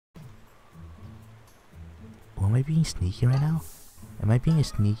am I being sneaky right now? Am I being a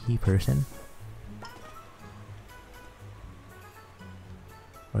sneaky person?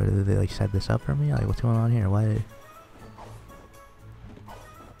 Or did they like set this up for me? Like, what's going on here? Why?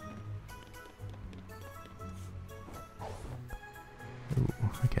 Ooh,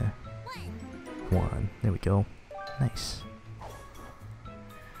 okay. 1. There we go. Nice.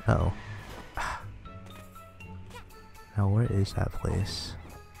 Uh oh. Now where is that place?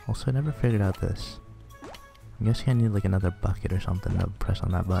 Also, I never figured out this. I'm guessing I need like another bucket or something to press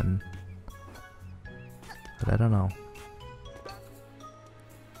on that button. But I don't know.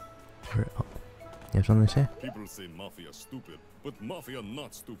 Where, oh. You have something to say? People say Mafia stupid, but Mafia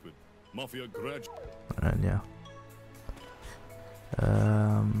not stupid. Mafia yeah.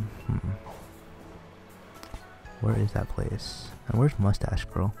 Where is that place? And where's Mustache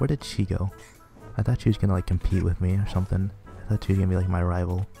Girl? Where did she go? I thought she was gonna like compete with me or something. I thought she was gonna be like my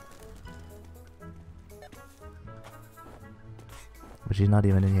rival. But she's not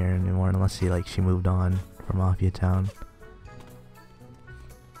even in here anymore unless she moved on from Mafia Town.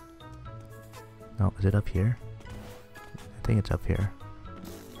 No, is it up here? I think it's up here.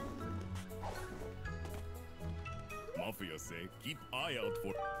 Mafia say keep eye out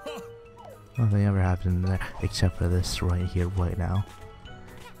for. Nothing ever happened there except for this right here, right now.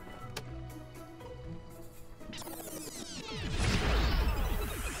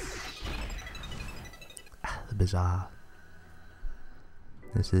 Bizarre.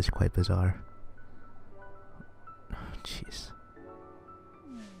 This is quite bizarre. Jeez.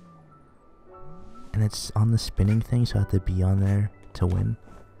 And it's on the spinning thing, so I have to be on there to win.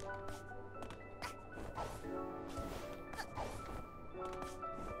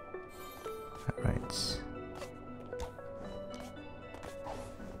 Alright.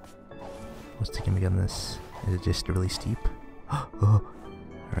 What's the gimmick on this? Is it just really steep? Oh!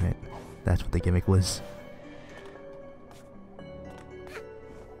 Alright. That's what the gimmick was.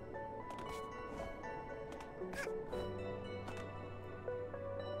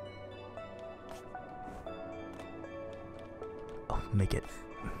 Make it.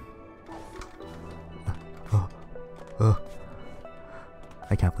 Oh.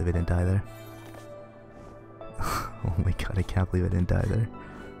 I can't believe I didn't die there. Oh my god, I can't believe I didn't die there.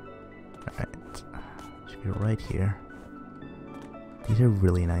 Alright. Should be right here. These are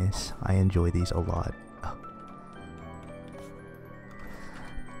really nice. I enjoy these a lot.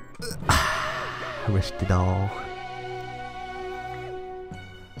 I risked it all.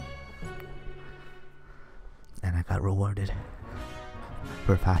 And I got rewarded.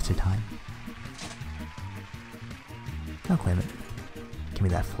 For a faster time. I'll claim it. Give me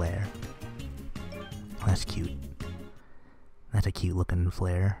that flare. Oh, that's cute. That's a cute looking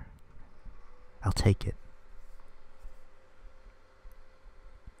flare. I'll take it.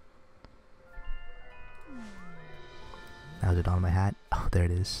 Now is it on my hat? Oh, there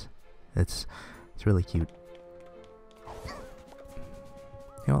it is. It's really cute.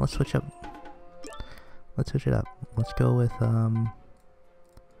 You know what, let's switch up. Let's switch it up. Let's go with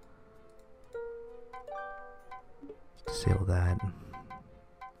disable that.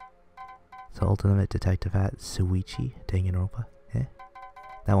 So Ultimate Detective Hat Suichi Danganronpa. Yeah.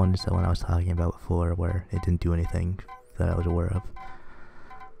 That one is the one I was talking about before where it didn't do anything that I was aware of.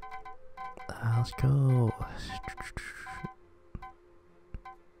 Let's go.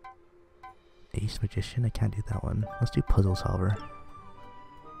 Ace Magician, I can't do that one. Let's do Puzzle Solver.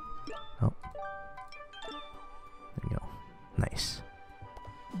 Oh. There we go. Nice.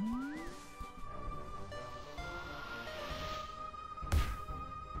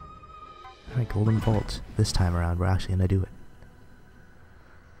 Alright, Golden Vault. This time around, we're actually gonna do it.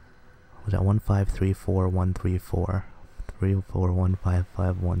 Was that 1534134?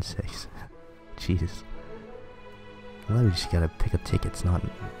 3415516. Jesus. Well, we just gotta pick up tickets, not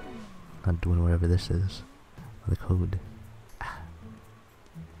doing whatever this is. The code.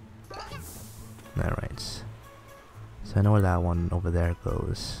 Alright. So I know where that one over there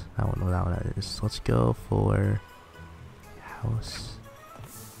goes. That one, where that one is. Let's go for house.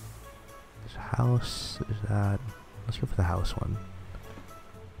 There's a house. There's that. Let's go for the house one.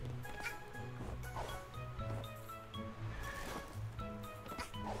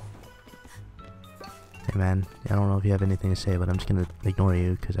 Hey man, I don't know if you have anything to say, but I'm just gonna ignore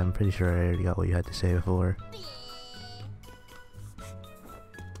you because I'm pretty sure I already got what you had to say before.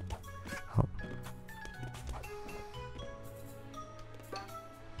 Oh.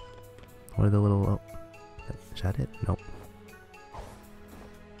 What are the little... oh. Is that it? Nope.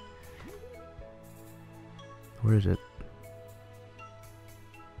 Where is it?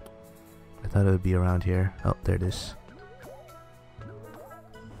 I thought it would be around here. Oh, there it is.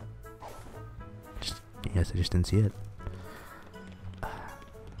 You guess I just didn't see it.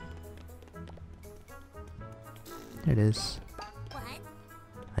 There it is. What?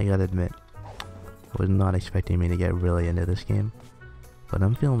 I gotta admit, I was not expecting me to get really into this game, but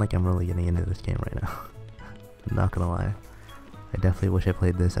I'm feeling like I'm really getting into this game right now. I'm not gonna lie. I definitely wish I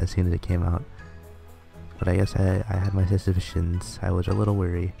played this as soon as it came out, but I guess I had my suspicions. I was a little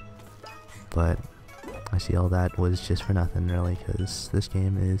worried, but I see all that was just for nothing really, because this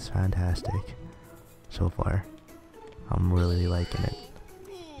game is fantastic so far. I'm really liking it.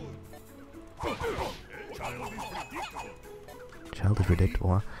 Child is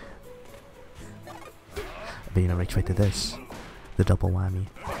predictable, huh? I bet you never expected this. The double whammy.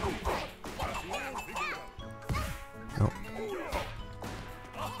 Oh.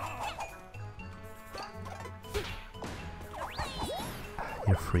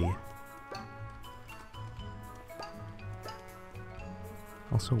 You're free.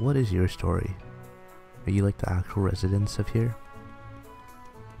 Also, what is your story? Are you like the actual residents of here?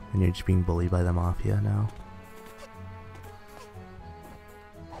 And you're just being bullied by the mafia now?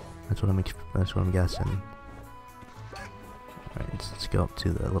 That's what I'm guessing. Alright, let's go up to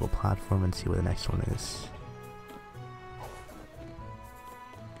the little platform and see where the next one is.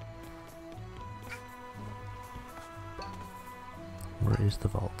 Where is the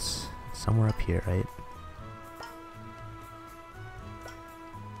vaults? It's somewhere up here, right?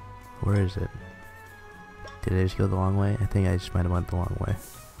 Where is it? Did I just go the long way? I think I just might have went the long way.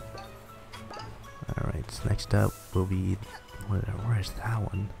 Alright, so next up will be... Where is that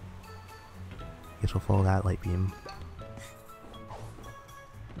one? Guess we'll follow that light beam.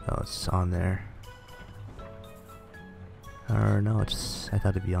 Oh, it's on there. Or no, it's... I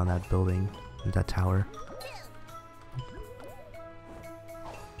thought it'd be on that building. That tower.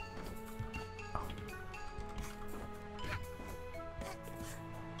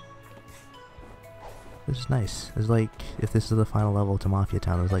 This is nice. It's like, if this is the final level to Mafia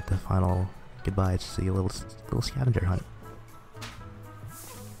Town, it's like the final goodbye. It's a little scavenger hunt.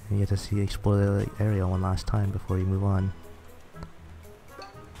 And you get to explore the area one last time before you move on.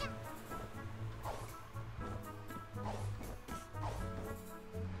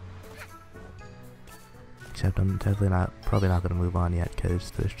 Except I'm definitely probably not going to move on yet,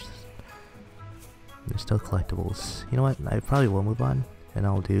 because there's still collectibles. You know what? I probably will move on, and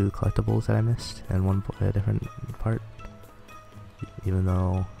I'll do collectibles that I missed in a different part. Even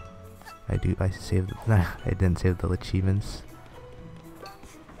though I didn't save the achievements.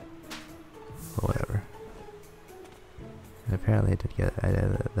 But whatever. And apparently I did get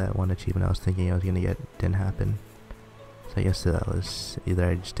that one achievement I was thinking I was gonna get didn't happen. So I guess that was either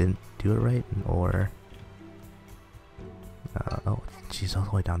I just didn't do it right, or oh, she's all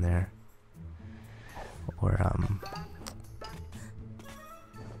the way down there. Or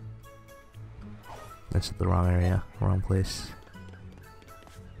that's the wrong area, wrong place.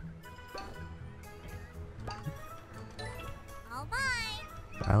 Oh,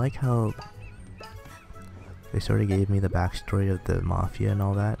 bye. I like how they sort of gave me the backstory of the mafia and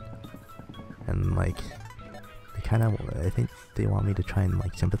all that, and like they kind of, I think they want me to try and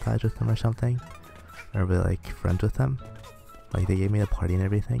like sympathize with them or something, or be like friends with them. Like they gave me the party and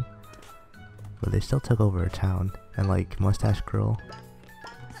everything, but they still took over a town, and like Mustache Girl,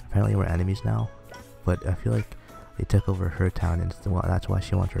 apparently we're enemies now, but I feel like they took over her town, and that's why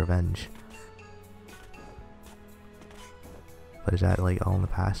she wants revenge. But is that like all in the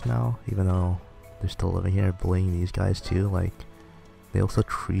past now, even though they're still living here, bullying these guys too? Like, they also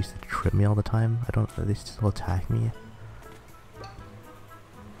used to trip me all the time. They still attack me.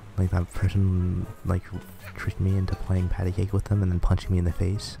 Like that person like tricked me into playing patty cake with them and then punching me in the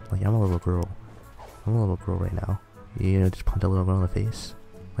face. Like, I'm a little girl. I'm a little girl right now. You know, just punch a little girl in the face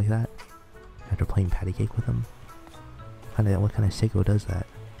like that after playing patty cake with them. What kind of sicko does that?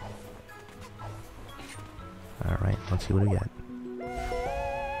 Alright, let's see what we get.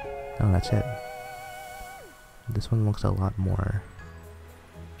 Oh, that's it. This one looks a lot more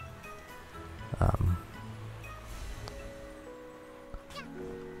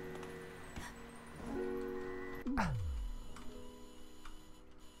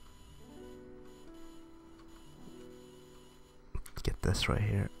let's get this right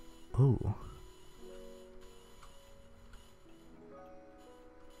here. Ooh.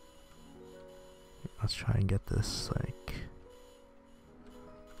 Let's try and get this like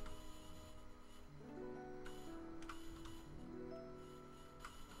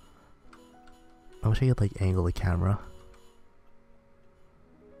I wish I could like angle the camera.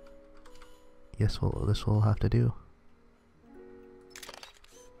 Guess this will have to do.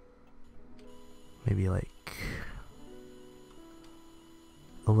 Maybe like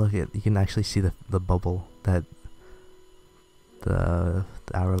Oh look, you can actually see the bubble that the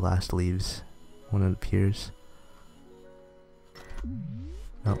hourglass leaves when it appears.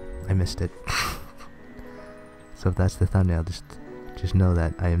 Oh, I missed it. So if that's the thumbnail, just know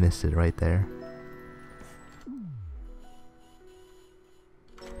that I missed it right there.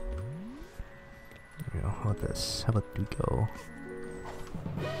 There we go. How about this? How about we go?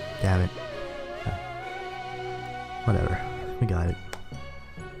 Damn it. Whatever. We got it.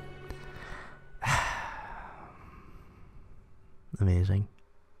 Amazing.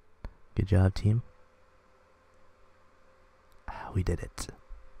 Good job, team. We did it.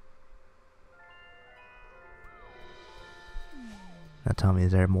 Now tell me,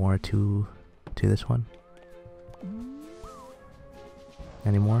 is there more to this one?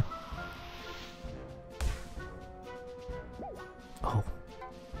 Any more? Oh.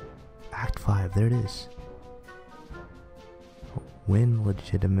 Act 5, there it is. Win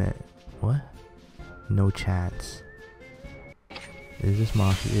legitimate. What? No chance. Is this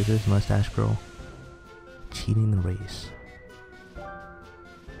Mafia? Is this Mustache Girl cheating the race?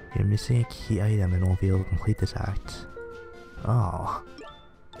 You're missing a key item and won't be able to complete this act. Oh.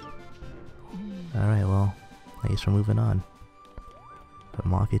 Alright, well, I guess we're moving on. But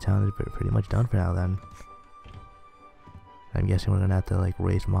Mafia Town is pretty much done for now then. I'm guessing we're gonna have to like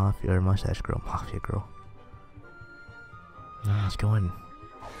race Mafia or Mustache Girl. Mafia Girl. Now let's go in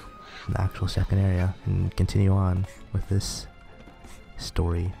the actual second area and continue on with this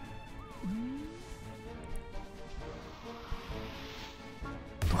story.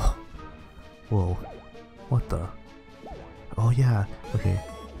 Oh. Whoa. What the? Oh yeah, okay.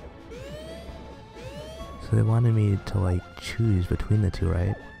 So they wanted me to like choose between the two,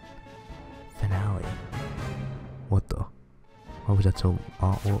 right? Finale. What the? Why was that so...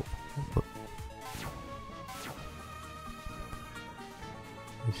 what?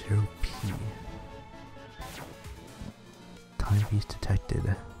 0p. Timepiece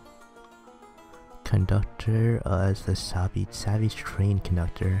detected. Conductor as the savage train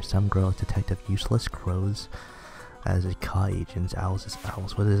conductor. Some girls detective useless crows as a car agents. Owls is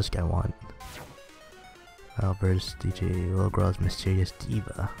owls. What does this guy want? Albert's DJ. Little girl's mysterious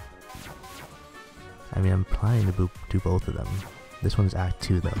diva. I mean, I'm planning to do both of them. This one's Act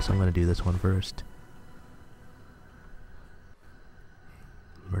 2 though, so I'm gonna do this one first.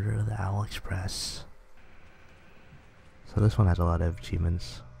 Murder of the Owl Express. So this one has a lot of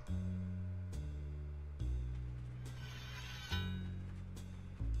achievements.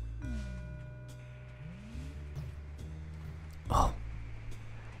 Oh,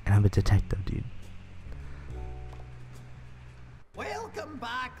 and I'm a detective, dude. Welcome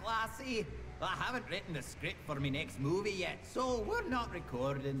back, lassie. I haven't written the script for my next movie yet, so we're not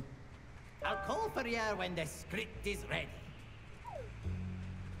recording. I'll call for you when the script is ready.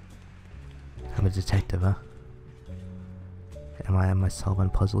 I'm a detective, huh? Am I solving a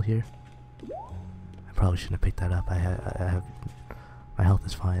puzzle here? I probably shouldn't have picked that up. I have my health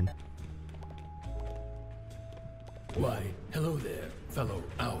is fine. Why, hello there, fellow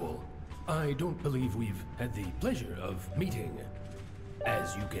owl. I don't believe we've had the pleasure of meeting.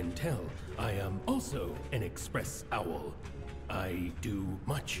 As you can tell, I am also an express owl. I do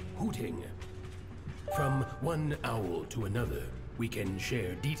much hooting. From one owl to another, we can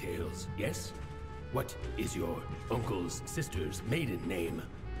share details, yes? What is your uncle's sister's maiden name?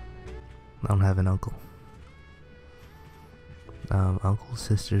 I don't have an uncle. Uncle's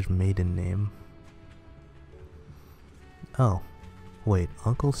sister's maiden name. Oh, wait,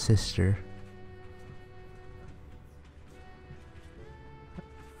 uncle's sister.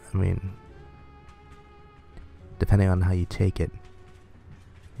 I mean, depending on how you take it,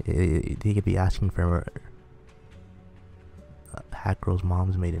 you could be asking for Hat Girl's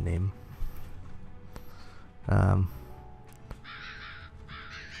mom's maiden name.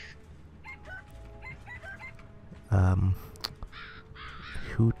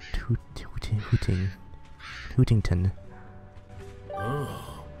 Hootington.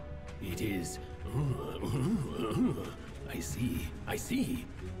 Oh, it is. I see.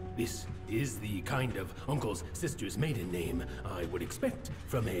 This is the kind of uncle's sister's maiden name I would expect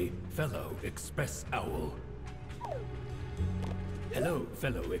from a fellow express owl. Hello,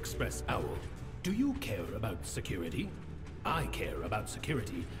 fellow express owl. Do you care about security? I care about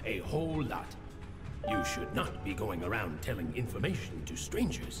security a whole lot. You should not be going around telling information to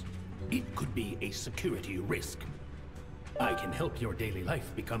strangers. It could be a security risk. I can help your daily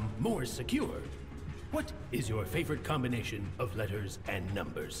life become more secure. What is your favorite combination of letters and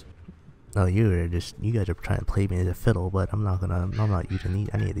numbers? Oh, you guys are trying to play me as a fiddle, but I'm not using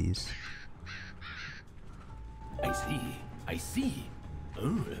any of these. I see.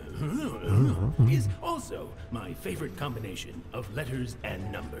 is also my favorite combination of letters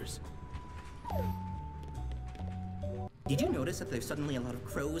and numbers. Did you notice that there's suddenly a lot of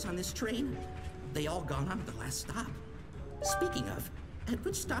crows on this train? They all got on at the last stop. Speaking of, at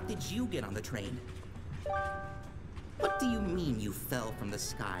which stop did you get on the train? What do you mean you fell from the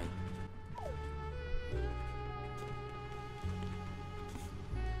sky?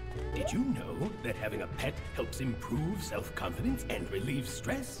 Did you know that having a pet helps improve self-confidence and relieve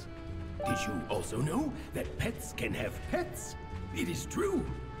stress? Did you also know that pets can have pets? It is true.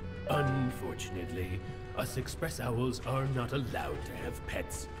 Unfortunately, us express owls are not allowed to have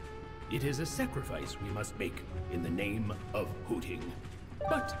pets. It is a sacrifice we must make in the name of hooting.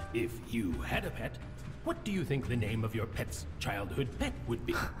 But if you had a pet, what do you think the name of your pet's childhood pet would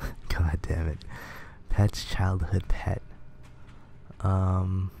be? God damn it. Pet's childhood pet. I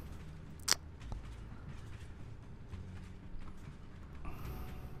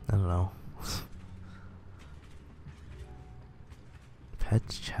don't know.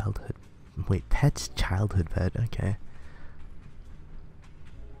 Pet's childhood. Wait, pet's childhood pet. Okay.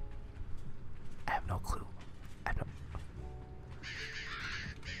 I have no clue. I don't.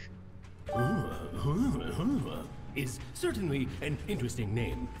 Is certainly an interesting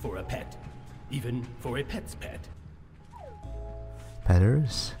name for a pet, even for a pet's pet.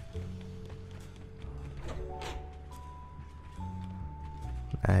 Petters?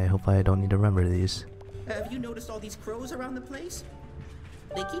 I hope I don't need to remember these. Have you noticed all these crows around the place?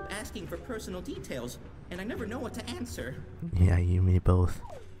 They keep asking for personal details, and I never know what to answer. Yeah, you and me both.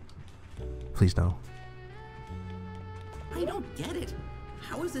 Please no. I don't get it.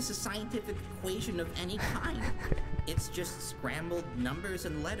 How is this a scientific equation of any kind? It's just scrambled numbers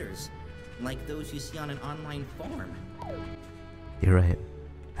and letters, like those you see on an online form. You're right.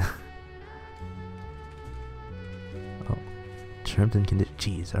 Oh, terms and conditions.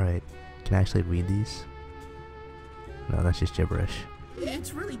 Jeez, alright. Can I actually read these? No, that's just gibberish.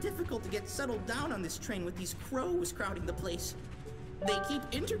 It's really difficult to get settled down on this train with these crows crowding the place. They keep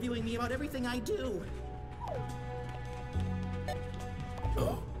interviewing me about everything I do.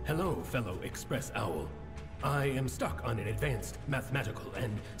 Oh, hello, fellow Express Owl. I am stuck on an advanced mathematical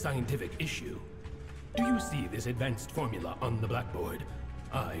and scientific issue. Do you see this advanced formula on the blackboard?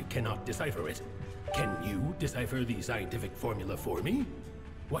 I cannot decipher it. Can you decipher the scientific formula for me?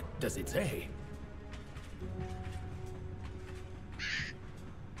 What does it say?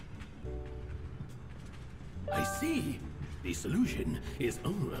 I see. The solution is...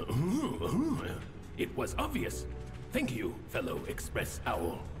 It was obvious. Thank you, fellow Express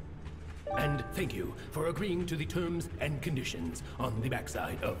Owl. And thank you for agreeing to the terms and conditions on the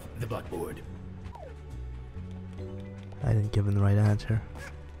backside of the blackboard. I didn't give him the right answer.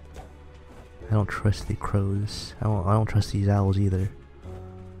 I don't trust the crows. I don't trust these owls either.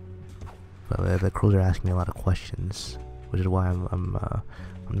 But the crows are asking me a lot of questions, which is why I'm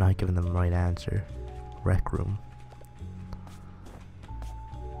not giving them the right answer. Rec room.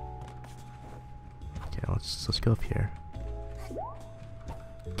 Okay, let's go up here.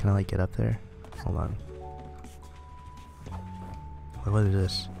 Can I like get up there? Hold on. What is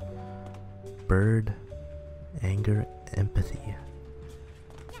this? Bird, anger, empathy.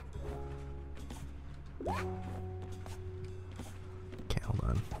 Okay, hold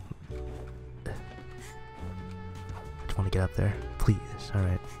on. I just want to get up there. Please.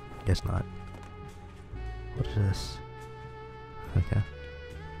 Alright. Guess not. What is this? Okay.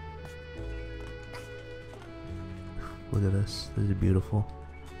 Look at this. This is beautiful.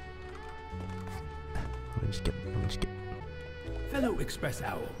 Let me just get. Fellow Express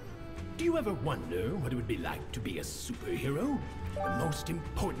Owl, do you ever wonder what it would be like to be a superhero? The most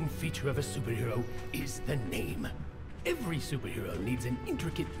important feature of a superhero is the name. Every superhero needs an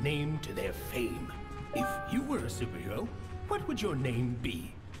intricate name to their fame. If you were a superhero, what would your name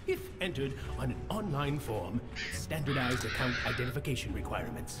be? If entered on an online form, standardized account identification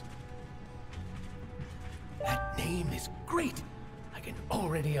requirements. That name is great. I can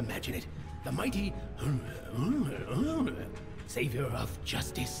already imagine it. The mighty Savior of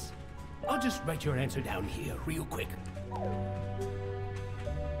Justice. I'll just write your answer down here real quick.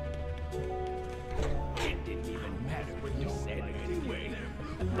 It didn't even matter what you said anyway.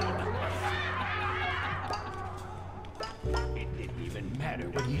 It didn't even matter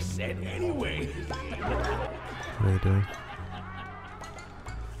what you said anyway. What are they doing?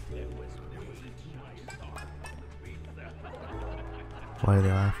 Why are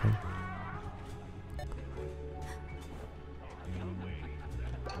they laughing?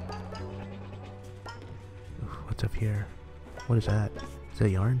 What's up here? What is that? Is that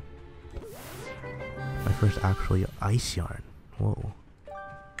yarn? My first actual ice yarn. Whoa.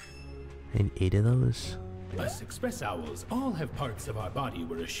 I need 8 of those? Us express owls all have parts of our body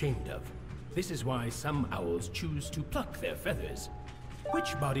we're ashamed of. This is why some owls choose to pluck their feathers.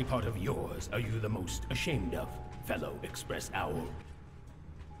 Which body part of yours are you the most ashamed of, fellow express owl?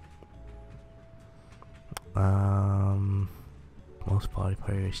 Most body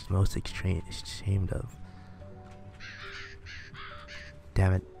part is most ashamed of.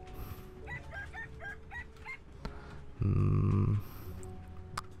 Damn it.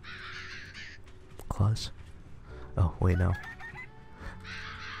 Claws? Oh, wait, no.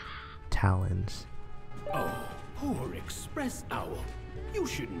 Talons. Oh, poor express owl. You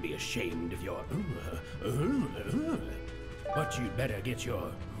shouldn't be ashamed of your... But you'd better get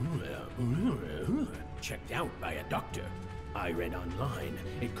your... checked out by a doctor. I read online.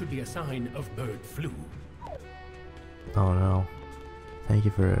 It could be a sign of bird flu. Oh no. Thank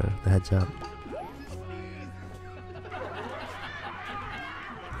you for the heads up.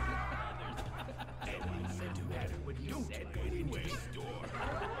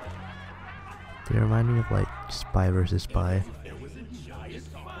 They remind me of like Spy vs. Spy.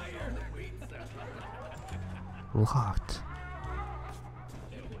 Locked.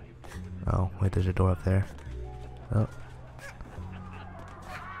 Oh, wait, there's a door up there. Oh.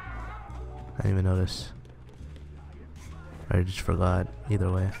 I didn't even notice. I just forgot.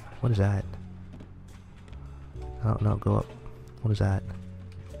 Either way. What is that? Oh, no, go up. What is that?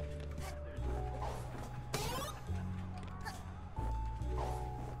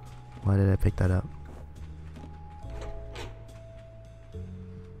 Why did I pick that up?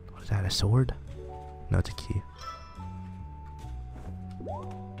 What is that, a sword? No, it's a key.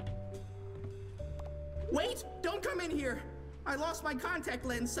 Wait! Don't come in here! I lost my contact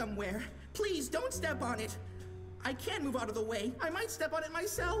lens somewhere. Please, don't step on it. I can't move out of the way. I might step on it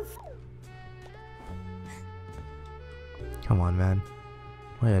myself. Come on, man.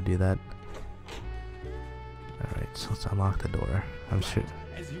 Why did I do that? Alright, so let's unlock the door. I'm sure...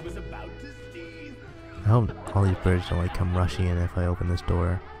 As he was about to sneeze. I hope all these birds don't like come rushing in if I open this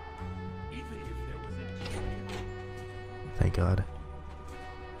door. Thank God.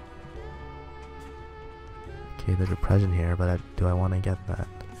 Okay, there's a present here, but do I want to get that?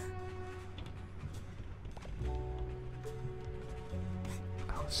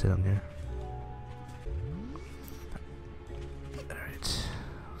 I'll sit on here. Alright.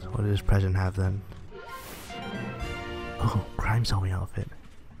 So what does this present have then? Oh, crime solving outfit.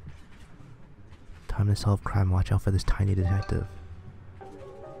 Time to solve crime. Watch out for this tiny detective.